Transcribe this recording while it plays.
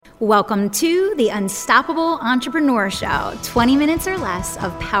Welcome to the Unstoppable Entrepreneur Show, 20 minutes or less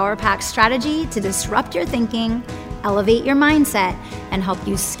of power-packed strategy to disrupt your thinking, elevate your mindset, and help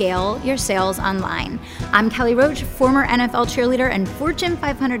you scale your sales online. I'm Kelly Roach, former NFL cheerleader and Fortune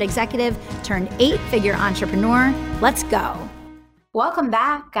 500 executive turned 8-figure entrepreneur. Let's go. Welcome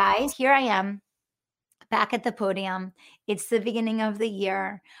back, guys. Here I am back at the podium. It's the beginning of the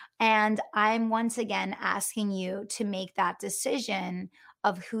year, and I'm once again asking you to make that decision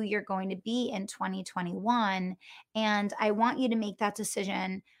of who you're going to be in 2021. And I want you to make that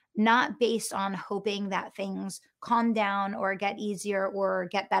decision not based on hoping that things calm down or get easier or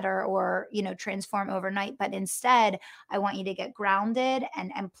get better or, transform overnight. But instead, I want you to get grounded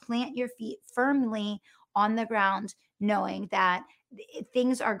and plant your feet firmly on the ground, knowing that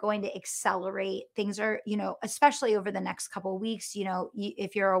things are going to accelerate. Things are, especially over the next couple of weeks,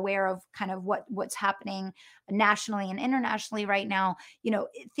 if you're aware of kind of what's happening nationally and internationally right now,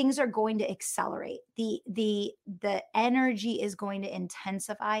 things are going to accelerate. The energy is going to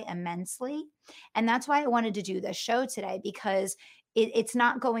intensify immensely. And that's why I wanted to do this show today, because it's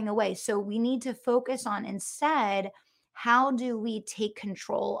not going away. So we need to focus on instead, how do we take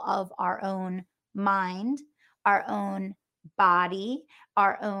control of our own mind, our own body,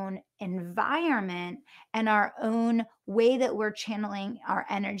 our own environment, and our own way that we're channeling our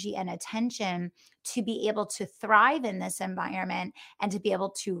energy and attention to be able to thrive in this environment and to be able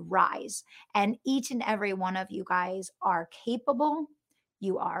to rise. And each and every one of you guys are capable.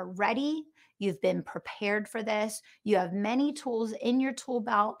 You are ready. You've been prepared for this. You have many tools in your tool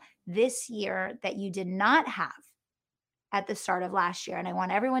belt this year that you did not have at the start of last year. And I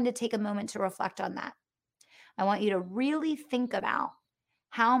want everyone to take a moment to reflect on that. I want you to really think about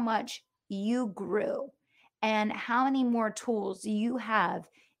how much you grew and how many more tools you have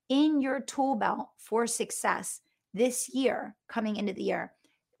in your tool belt for success this year, coming into the year,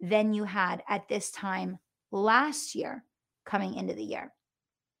 than you had at this time last year, coming into the year.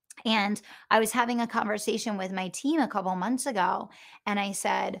 And I was having a conversation with my team a couple months ago, and I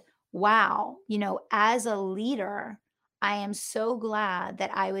said, wow, as a leader, I am so glad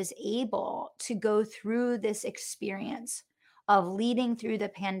that I was able to go through this experience of leading through the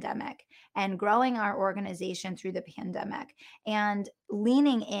pandemic and growing our organization through the pandemic and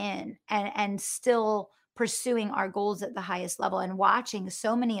leaning in and still pursuing our goals at the highest level and watching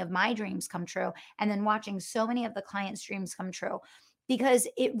so many of my dreams come true, and then watching so many of the clients' dreams come true. Because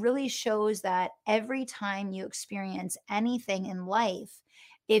it really shows that every time you experience anything in life,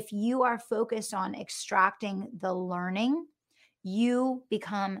 if you are focused on extracting the learning, you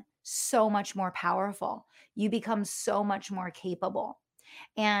become so much more powerful. You become so much more capable.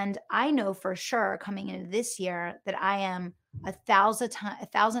 And I know for sure coming into this year that I am a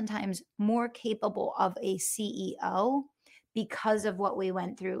thousand times more capable of a CEO because of what we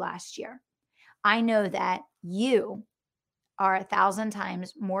went through last year. I know that you are 1,000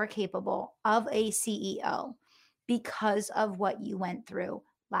 times more capable of a CEO because of what you went through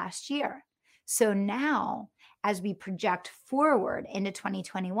last year. So now, as we project forward into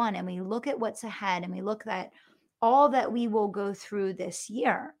 2021 and we look at what's ahead and we look at all that we will go through this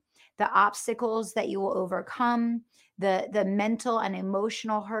year, the obstacles that you will overcome, the mental and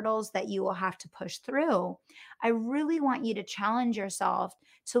emotional hurdles that you will have to push through, I really want you to challenge yourself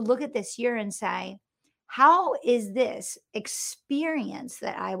to look at this year and say, how is this experience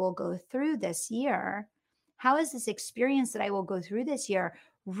that I will go through this year? How is this experience that I will go through this year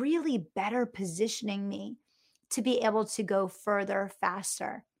really better positioning me to be able to go further,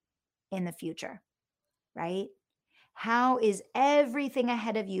 faster in the future, right? How is everything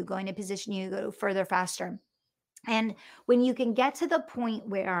ahead of you going to position you to go further, faster? And when you can get to the point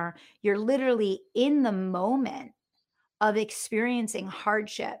where you're literally in the moment of experiencing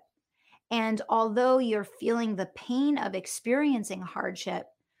hardship, and although you're feeling the pain of experiencing hardship,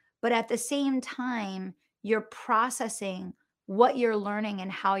 but at the same time, you're processing what you're learning and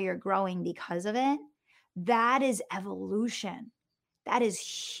how you're growing because of it, that is evolution. That is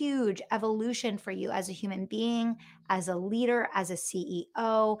huge evolution for you as a human being, as a leader, as a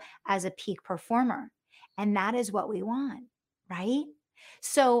CEO, as a peak performer. And that is what we want, right?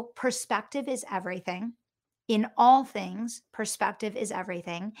 So perspective is everything. In all things, perspective is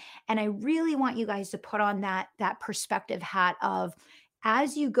everything. And I really want you guys to put on that perspective hat of,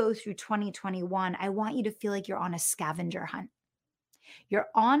 as you go through 2021, I want you to feel like you're on a scavenger hunt. You're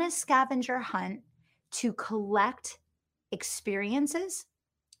on a scavenger hunt to collect experiences.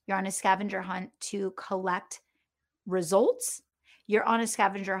 You're on a scavenger hunt to collect results. You're on a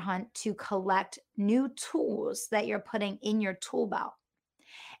scavenger hunt to collect new tools that you're putting in your tool belt.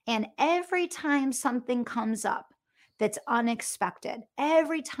 And every time something comes up that's unexpected.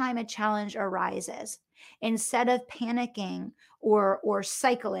 Every time a challenge arises, instead of panicking or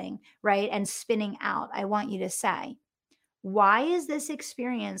cycling, right, and spinning out, I want you to say, why is this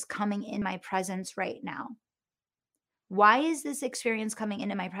experience coming in my presence right now? Why is this experience coming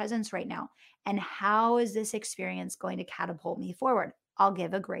into my presence right now? And how is this experience going to catapult me forward? I'll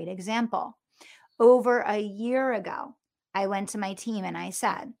give a great example. Over a year ago, I went to my team and I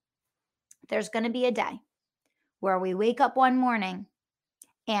said, there's going to be a day where we wake up one morning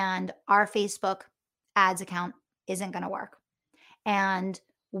and our Facebook ads account isn't going to work. And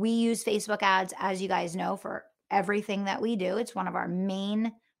we use Facebook ads, as you guys know, for everything that we do. It's one of our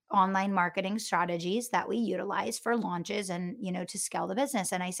main online marketing strategies that we utilize for launches and, to scale the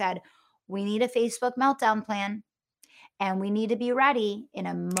business. And I said, we need a Facebook meltdown plan and we need to be ready in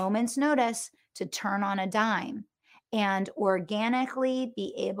a moment's notice to turn on a dime and organically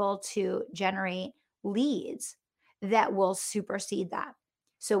be able to generate leads that will supersede that.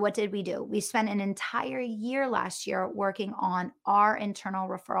 So what did we do? We spent an entire year last year working on our internal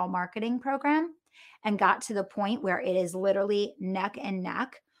referral marketing program and got to the point where it is literally neck and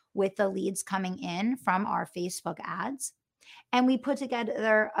neck with the leads coming in from our Facebook ads. And we put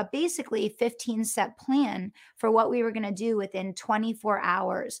together a basically 15-step plan for what we were going to do within 24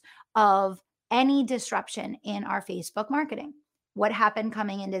 hours of any disruption in our Facebook marketing. What happened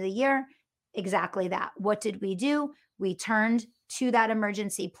coming into the year? Exactly that. What did we do? We turned to that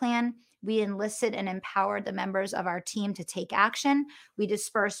emergency plan. We enlisted and empowered the members of our team to take action. We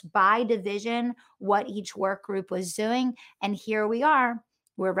dispersed by division what each work group was doing. And here we are.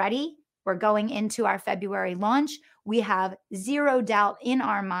 We're ready. We're going into our February launch. We have zero doubt in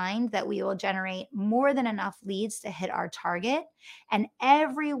our mind that we will generate more than enough leads to hit our target. And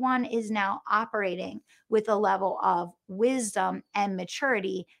everyone is now operating with a level of wisdom and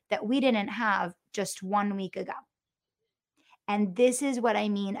maturity that we didn't have just 1 week ago. And this is what I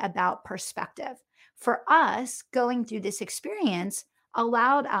mean about perspective. For us, going through this experience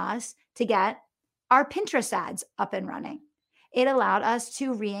allowed us to get our Pinterest ads up and running. It allowed us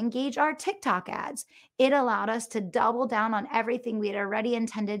to re-engage our TikTok ads. It allowed us to double down on everything we had already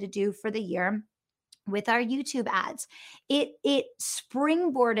intended to do for the year with our YouTube ads. It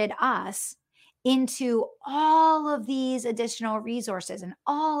springboarded us into all of these additional resources and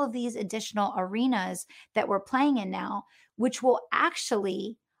all of these additional arenas that we're playing in now, which will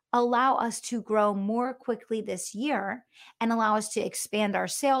actually allow us to grow more quickly this year and allow us to expand our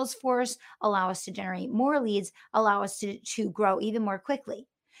sales force, allow us to generate more leads, allow us to grow even more quickly.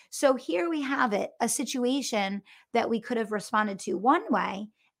 So here we have it, a situation that we could have responded to one way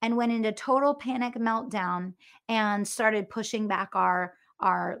and went into total panic meltdown and started pushing back our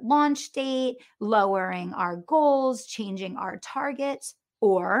launch date, lowering our goals, changing our targets,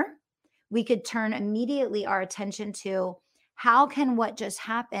 or we could turn immediately our attention to how can what just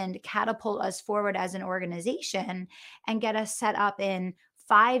happened catapult us forward as an organization and get us set up in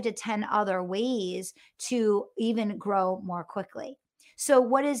 5 to 10 other ways to even grow more quickly. So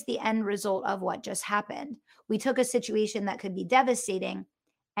what is the end result of what just happened? We took a situation that could be devastating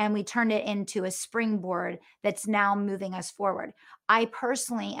and we turned it into a springboard that's now moving us forward. I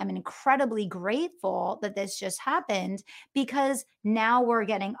personally am incredibly grateful that this just happened because now we're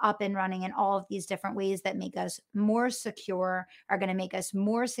getting up and running in all of these different ways that make us more secure, are going to make us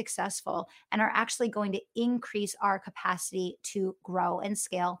more successful, and are actually going to increase our capacity to grow and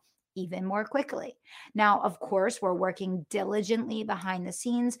scale even more quickly. Now, of course, we're working diligently behind the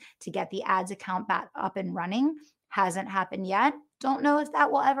scenes to get the ads account back up and running. Hasn't happened yet. Don't know if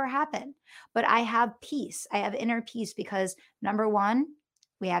that will ever happen, but I have peace. I have inner peace because number one,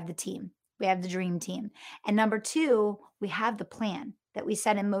 we have the team. We have the dream team. And number two, we have the plan that we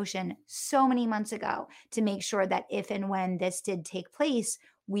set in motion so many months ago to make sure that if and when this did take place,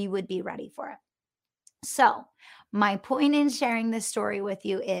 we would be ready for it. So my point in sharing this story with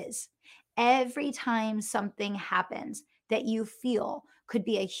you is every time something happens that you feel could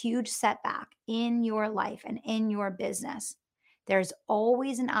be a huge setback in your life and in your business, there's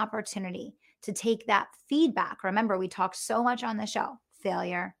always an opportunity to take that feedback. Remember, we talked so much on the show.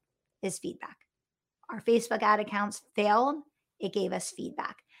 Failure is feedback. Our Facebook ad accounts failed. It gave us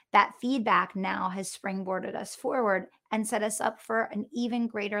feedback. That feedback now has springboarded us forward and set us up for an even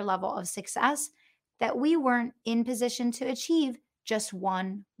greater level of success that we weren't in position to achieve just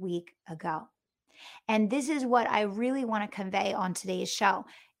 1 week ago. And this is what I really want to convey on today's show.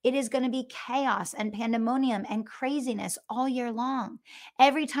 It is going to be chaos and pandemonium and craziness all year long.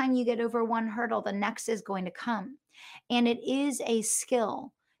 Every time you get over one hurdle, the next is going to come. And it is a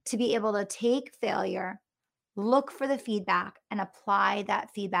skill to be able to take failure, look for the feedback and apply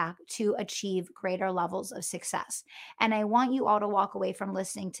that feedback to achieve greater levels of success. And I want you all to walk away from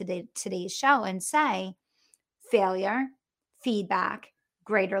listening to today's show and say, failure, feedback,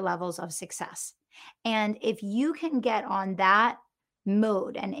 greater levels of success. And if you can get on that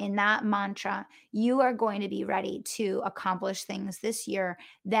mode and in that mantra, you are going to be ready to accomplish things this year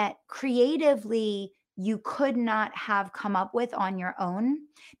that creatively you could not have come up with on your own,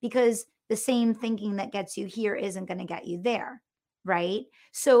 because the same thinking that gets you here isn't going to get you there, right?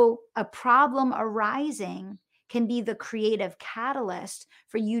 So a problem arising can be the creative catalyst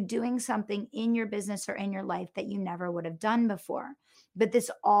for you doing something in your business or in your life that you never would have done before. But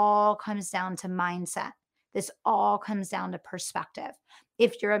this all comes down to mindset. This all comes down to perspective.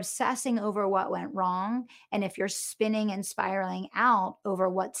 If you're obsessing over what went wrong, and if you're spinning and spiraling out over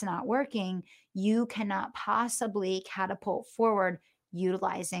what's not working, you cannot possibly catapult forward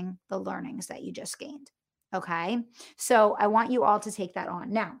utilizing the learnings that you just gained. Okay. So I want you all to take that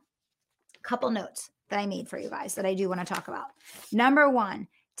on. Now, a couple notes that I made for you guys that I do want to talk about. Number one,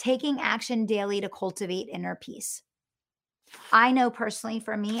 taking action daily to cultivate inner peace. I know personally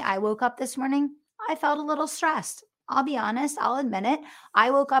for me, I woke up this morning, I felt a little stressed. I'll be honest, I'll admit it.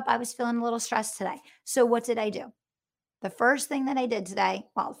 I woke up, I was feeling a little stressed today. So what did I do? The first thing that I did today,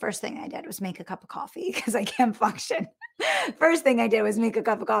 well, first thing I did was make a cup of coffee because I can't function. First thing I did was make a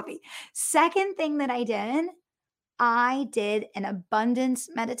cup of coffee. Second thing that I did an abundance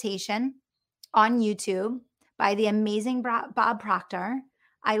meditation on YouTube by the amazing Bob Proctor.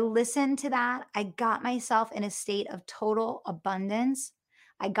 I listened to that. I got myself in a state of total abundance.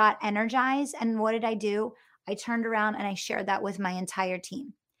 I got energized. And what did I do? I turned around and I shared that with my entire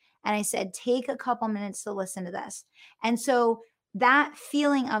team. And I said, take a couple minutes to listen to this. And so that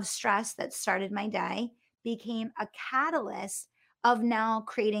feeling of stress that started my day became a catalyst of now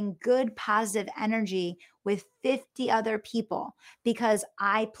creating good, positive energy with 50 other people, because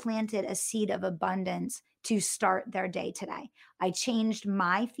I planted a seed of abundance to start their day today. I changed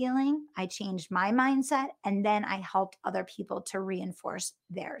my feeling, I changed my mindset, and then I helped other people to reinforce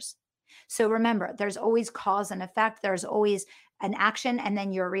theirs. So remember, there's always cause and effect. There's always an action and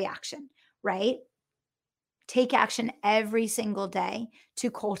then your reaction, right? Take action every single day to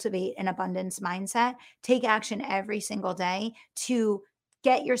cultivate an abundance mindset. Take action every single day to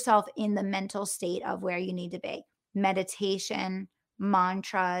get yourself in the mental state of where you need to be. Meditation,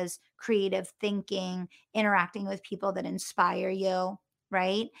 mantras, creative thinking, interacting with people that inspire you,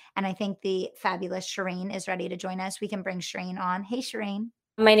 right? And I think the fabulous Shireen is ready to join us. We can bring Shireen on. Hey, Shireen.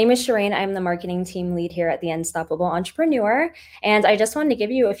 My name is Shireen. I'm the marketing team lead here at the Unstoppable Entrepreneur. And I just wanted to give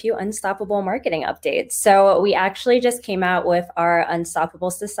you a few Unstoppable marketing updates. So we actually just came out with our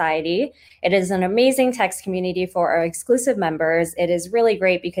Unstoppable Society. It is an amazing text community for our exclusive members. It is really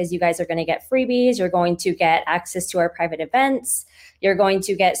great because you guys are going to get freebies. You're going to get access to our private events. You're going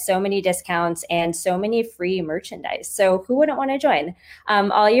to get so many discounts and so many free merchandise. So who wouldn't want to join?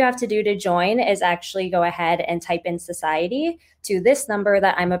 All you have to do to join is actually go ahead and type in society to this number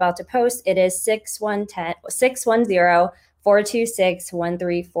that I'm about to post. It is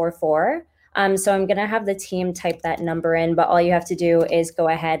 610-426-1344. So I'm going to have the team type that number in, but all you have to do is go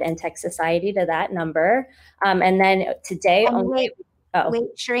ahead and text society to that number. And then today only...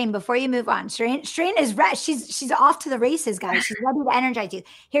 Wait, Shireen, before you move on, Shireen is she's off to the races, guys. She's ready to energize you.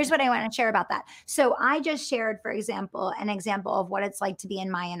 Here's what I want to share about that. So I just shared, for example, an example of what it's like to be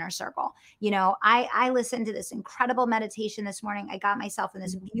in my inner circle. You know, I listened to this incredible meditation this morning. I got myself in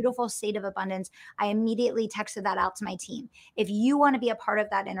this beautiful state of abundance. I immediately texted that out to my team. If you want to be a part of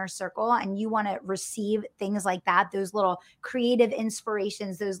that inner circle and you want to receive things like that, those little creative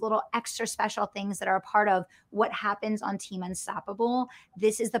inspirations, those little extra special things that are a part of what happens on Team Unstoppable,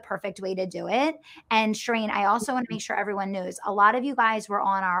 this is the perfect way to do it. And Shireen, I also want to make sure everyone knows, a lot of you guys were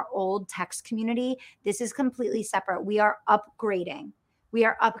on our old text community. This is completely separate. We are upgrading. We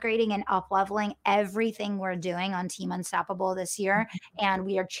are upgrading and up-leveling everything we're doing on Team Unstoppable this year. And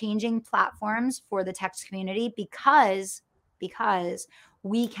we are changing platforms for the text community because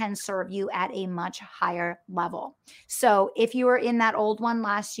we can serve you at a much higher level. So if you were in that old one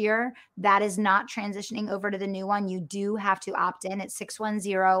last year, that is not transitioning over to the new one. You do have to opt in. It's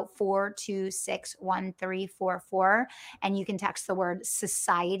 610-426-1344. And you can text the word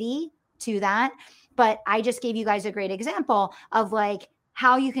society to that. But I just gave you guys a great example of like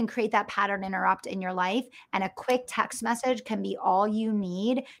how you can create that pattern interrupt in your life. And a quick text message can be all you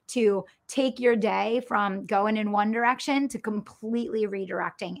need to take your day from going in one direction to completely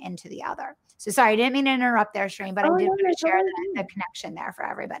redirecting into the other. So sorry, I didn't mean to interrupt there, Shereen, but I Oh, did no, want you're to share totally the connection there for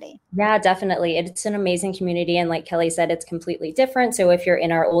everybody. Yeah, definitely. It's an amazing community. And like Kelly said, it's completely different. So if you're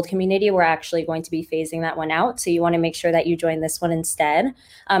in our old community, we're actually going to be phasing that one out. So you want to make sure that you join this one instead.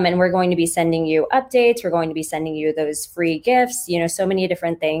 And we're going to be sending you updates. We're going to be sending you those free gifts, so many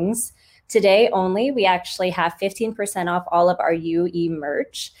different things. Today only, we actually have 15% off all of our UE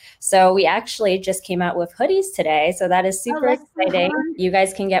merch. So we actually just came out with hoodies today. So that is super exciting. You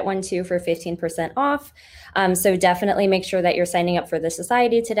guys can get one too for 15% off. So definitely make sure that you're signing up for the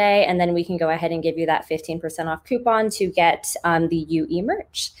society today, and then we can go ahead and give you that 15% off coupon to get the UE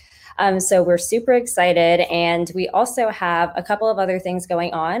merch. So we're super excited. And we also have a couple of other things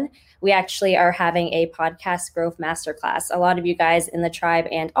going on. We actually are having a podcast growth masterclass. A lot of you guys in the tribe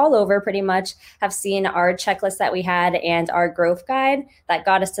and all over pretty much have seen our checklist that we had and our growth guide that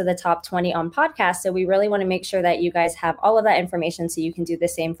got us to the top 20 on podcasts. So we really want to make sure that you guys have all of that information so you can do the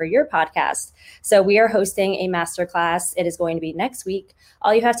same for your podcast. So we are hosting a masterclass. It is going to be next week.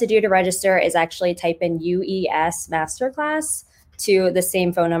 All you have to do to register is actually type in UES masterclass to the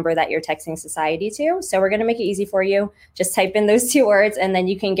same phone number that you're texting society to. So we're going to make it easy for you. Just type in those 2 words, and then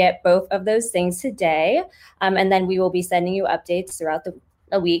you can get both of those things today. And then we will be sending you updates throughout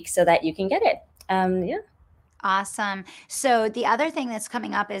the week so that you can get it. Yeah. Awesome. So the other thing that's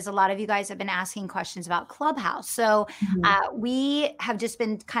coming up is a lot of you guys have been asking questions about Clubhouse. So we have just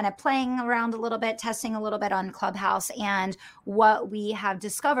been kind of playing around a little bit, testing a little bit on Clubhouse. And what we have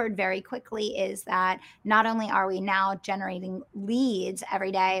discovered very quickly is that not only are we now generating leads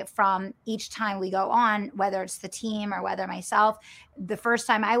every day from each time we go on, whether it's the team or whether myself, the first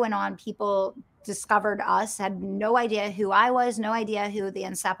time I went on, people discovered us, had no idea who I was, no idea who the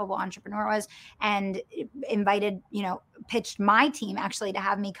Unstoppable Entrepreneur was, and invited, pitched my team actually to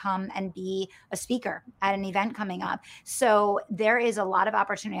have me come and be a speaker at an event coming up. So there is a lot of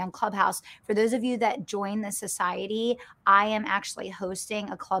opportunity on Clubhouse. For those of you that join the society, I am actually hosting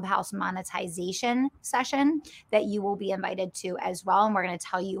a Clubhouse monetization session that you will be invited to as well. And we're going to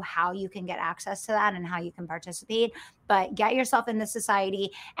tell you how you can get access to that and how you can participate. But get yourself in the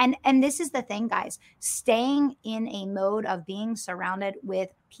society. And this is the thing, guys, staying in a mode of being surrounded with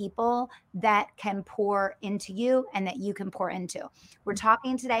people that can pour into you and that you can pour into. We're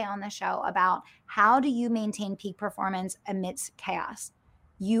talking today on the show about how do you maintain peak performance amidst chaos?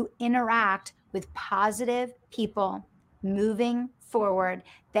 You interact with positive people moving forward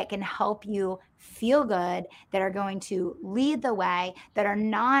that can help you feel good, that are going to lead the way, that are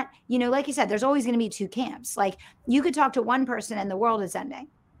not, like you said, there's always going to be 2 camps. Like you could talk to one person and the world is ending.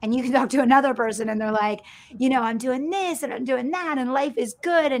 And you can talk to another person and they're like, I'm doing this and I'm doing that and life is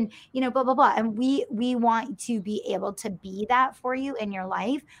good and, blah, blah, blah. And we want to be able to be that for you in your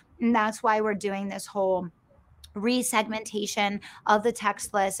life. And that's why we're doing this whole resegmentation of the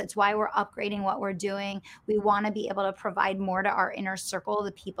text list. It's why we're upgrading what we're doing. We want to be able to provide more to our inner circle,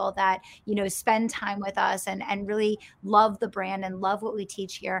 the people that, spend time with us and really love the brand and love what we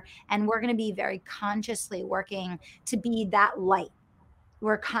teach here. And we're going to be very consciously working to be that light.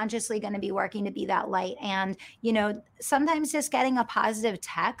 We're consciously going to be working to be that light. And, sometimes just getting a positive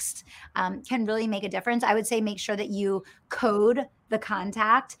text can really make a difference. I would say make sure that you code the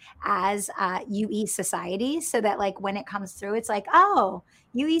contact as UE Society so that like when it comes through, it's like, oh,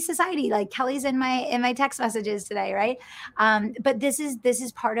 UE Society, like Kelly's in my text messages today, right? But this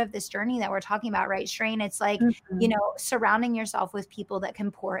is part of this journey that we're talking about, right, Shreen? It's like, surrounding yourself with people that can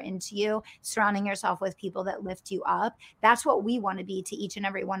pour into you, surrounding yourself with people that lift you up. That's what we want to be to each and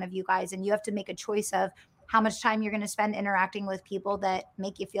every one of you guys. And you have to make a choice of how much time you're going to spend interacting with people that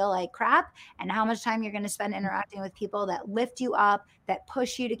make you feel like crap and how much time you're going to spend interacting with people that lift you up, that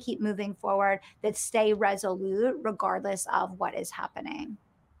push you to keep moving forward, that stay resolute regardless of what is happening.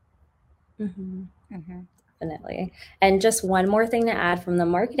 Definitely. And just one more thing to add from the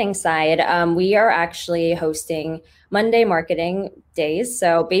marketing side, we are actually hosting Monday marketing days.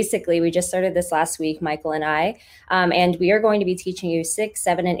 So basically, we just started this last week, Michael and I, and we are going to be teaching you 6,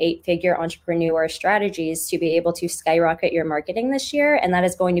 7, and 8-figure entrepreneur strategies to be able to skyrocket your marketing this year. And that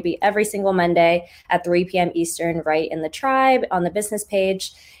is going to be every single Monday at 3 p.m. Eastern, right in the tribe, on the business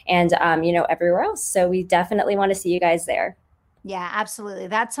page, and everywhere else. So we definitely want to see you guys there. Yeah, absolutely.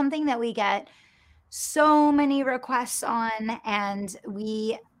 That's something that we get so many requests on, and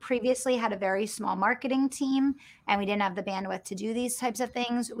we previously had a very small marketing team and we didn't have the bandwidth to do these types of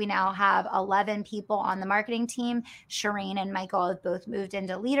things. We now have 11 people on the marketing team. Shireen and Michael have both moved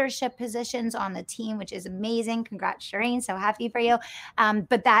into leadership positions on the team, which is amazing. Congrats, Shireen. So happy for you.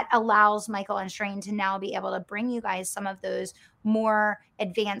 But that allows Michael and Shireen to now be able to bring you guys some of those more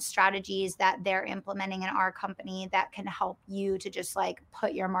advanced strategies that they're implementing in our company that can help you to just like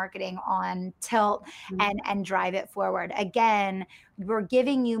put your marketing on tilt and drive it forward. Again, we're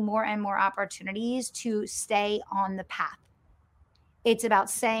giving you more and more opportunities to stay on the path. It's about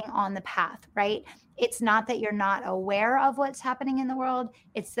staying on the path, right? It's not that you're not aware of what's happening in the world.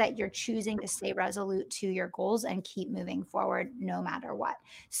 It's that you're choosing to stay resolute to your goals and keep moving forward no matter what.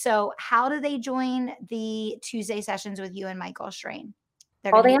 So, how do they join the Tuesday sessions with you and Michael Strain?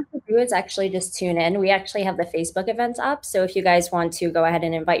 They're All going they to have to do is actually just tune in. We actually have the Facebook events up. So if you guys want to go ahead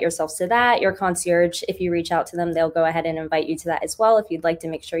and invite yourselves to that, your concierge, if you reach out to them, they'll go ahead and invite you to that as well if you'd like to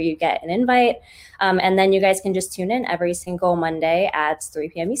make sure you get an invite. And then you guys can just tune in every single Monday at 3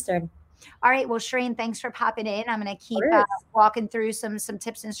 p.m. Eastern. All right. Well, Shreen, thanks for popping in. I'm going to keep walking through some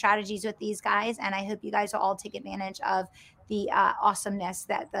tips and strategies with these guys. And I hope you guys will all take advantage of the awesomeness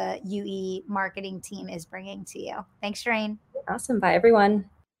that the UE marketing team is bringing to you. Thanks, Shreen. Awesome. Bye, everyone.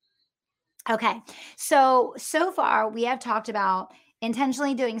 Okay. So far we have talked about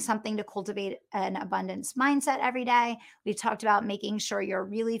intentionally doing something to cultivate an abundance mindset every day. We've talked about making sure you're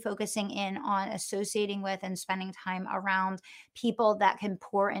really focusing in on associating with and spending time around people that can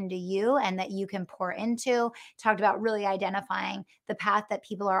pour into you and that you can pour into. Talked about really identifying the path that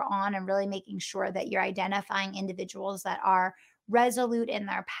people are on and really making sure that you're identifying individuals that are resolute in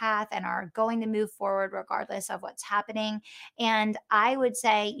their path and are going to move forward regardless of what's happening. And I would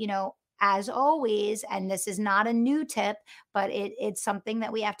say, as always, and this is not a new tip, but it's something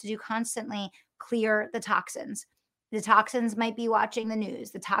that we have to do constantly, clear the toxins. The toxins might be watching the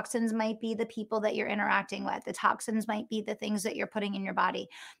news. The toxins might be the people that you're interacting with. The toxins might be the things that you're putting in your body.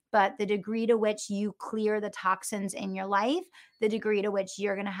 But the degree to which you clear the toxins in your life, the degree to which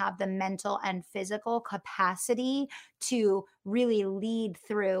you're going to have the mental and physical capacity to really lead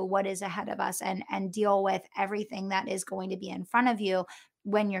through what is ahead of us and deal with everything that is going to be in front of you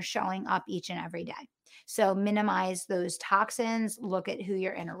when you're showing up each and every day. So minimize those toxins, look at who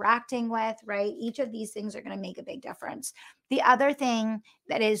you're interacting with, right? Each of these things are going to make a big difference. The other thing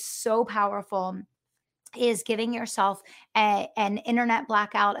that is so powerful is giving yourself an internet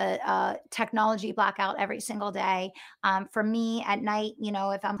blackout, a technology blackout every single day. For me at night,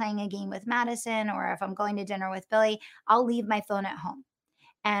 if I'm playing a game with Madison or if I'm going to dinner with Billy, I'll leave my phone at home.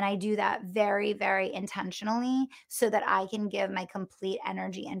 And I do that very, very intentionally so that I can give my complete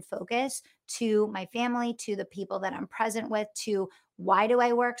energy and focus to my family, to the people that I'm present with, to why do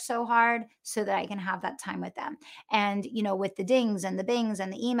I work so hard so that I can have that time with them. And, with the dings and the bings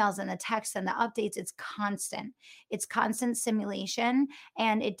and the emails and the texts and the updates, it's constant. It's constant simulation,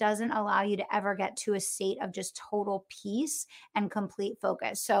 and it doesn't allow you to ever get to a state of just total peace and complete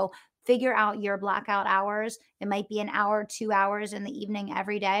focus. So figure out your blackout hours. It might be an hour, 2 hours in the evening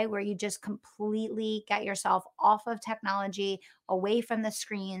every day where you just completely get yourself off of technology, away from the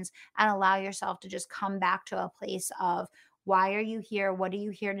screens, and allow yourself to just come back to a place of why are you here? What are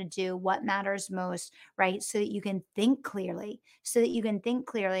you here to do? What matters most, right? So that you can think clearly,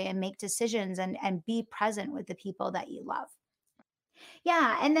 and make decisions and be present with the people that you love.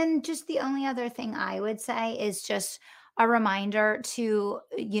 Yeah. And then just the only other thing I would say is just a reminder to,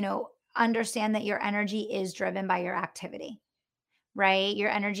 understand that your energy is driven by your activity, right? Your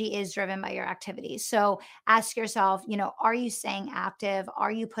energy is driven by your activities. So ask yourself, are you staying active?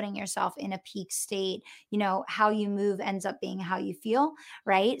 Are you putting yourself in a peak state? How you move ends up being how you feel,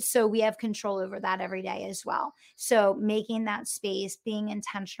 right? So we have control over that every day as well. So making that space, being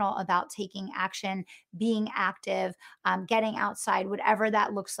intentional about taking action, being active, getting outside, whatever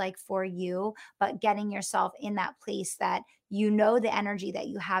that looks like for you, but getting yourself in that place that the energy that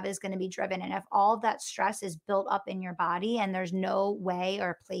you have is going to be driven. And if all of that stress is built up in your body and there's no way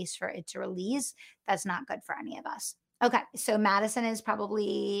or place for it to release, that's not good for any of us. Okay. So Madison is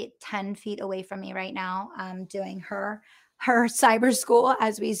probably 10 feet away from me right now, doing her cyber school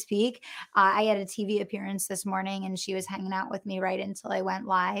as we speak. I had a TV appearance this morning and she was hanging out with me right until I went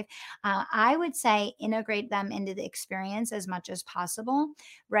live. I would say integrate them into the experience as much as possible,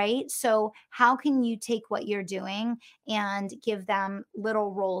 right? So how can you take what you're doing and give them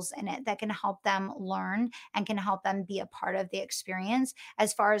little roles in it that can help them learn and can help them be a part of the experience?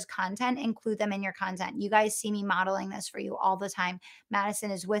 As far as content, include them in your content. You guys see me modeling this for you all the time.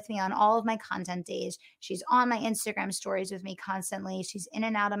 Madison is with me on all of my content days. She's on my Instagram stories with me constantly. She's in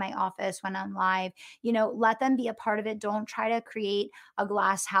and out of my office when I'm live. Let them be a part of it. Don't try to create a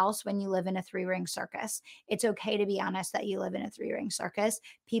glass house when you live in a 3-ring circus. It's okay to be honest that you live in a 3-ring circus.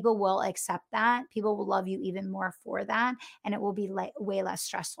 People will accept that. People will love you even more for that. And it will be way less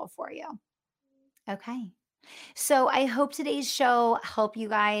stressful for you. Okay. So I hope today's show helped you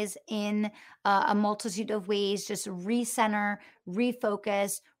guys in a multitude of ways. Just recenter,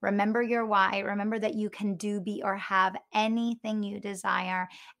 refocus, remember your why, remember that you can do, be, or have anything you desire,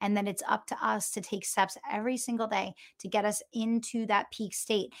 and that it's up to us to take steps every single day to get us into that peak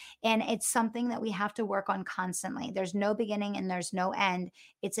state. And it's something that we have to work on constantly. There's no beginning and there's no end.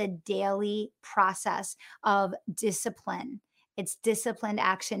 It's a daily process of discipline. It's disciplined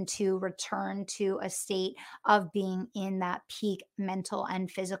action to return to a state of being in that peak mental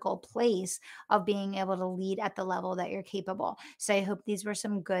and physical place of being able to lead at the level that you're capable. So I hope these were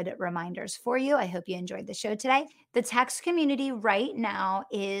some good reminders for you. I hope you enjoyed the show today. The text community right now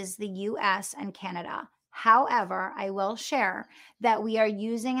is the US and Canada. However, I will share that we are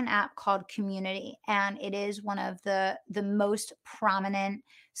using an app called Community, and it is one of the most prominent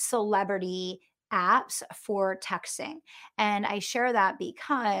celebrity apps for texting. And I share that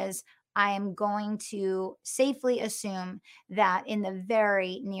because I am going to safely assume that in the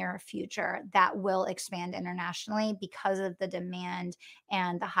very near future, that will expand internationally because of the demand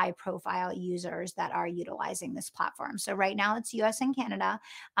and the high profile users that are utilizing this platform. So right now it's US and Canada.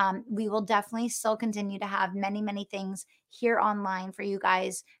 We will definitely still continue to have many, many things here online for you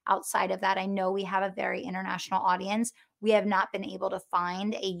guys outside of that. I know we have a very international audience. We have not been able to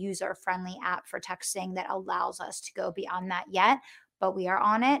find a user-friendly app for texting that allows us to go beyond that yet, but we are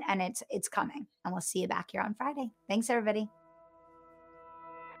on it and it's coming. And we'll see you back here on Friday. Thanks, everybody.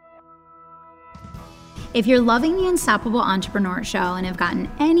 If you're loving the Unstoppable Entrepreneur Show and have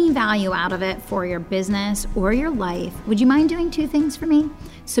gotten any value out of it for your business or your life, would you mind doing two things for me?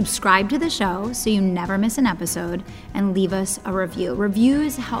 Subscribe to the show so you never miss an episode, and leave us a review.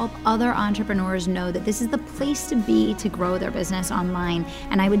 Reviews help other entrepreneurs know that this is the place to be to grow their business online.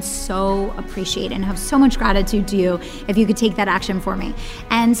 And I would so appreciate and have so much gratitude to you if you could take that action for me.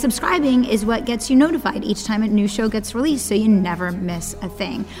 And subscribing is what gets you notified each time a new show gets released, so you never miss a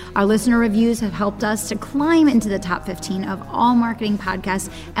thing. Our listener reviews have helped us to climb into the top 15 of all marketing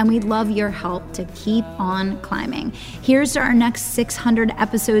podcasts, and we'd love your help to keep on climbing. Here's to our next 600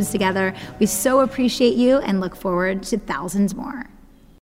 episodes together. We so appreciate you and look forward to thousands more.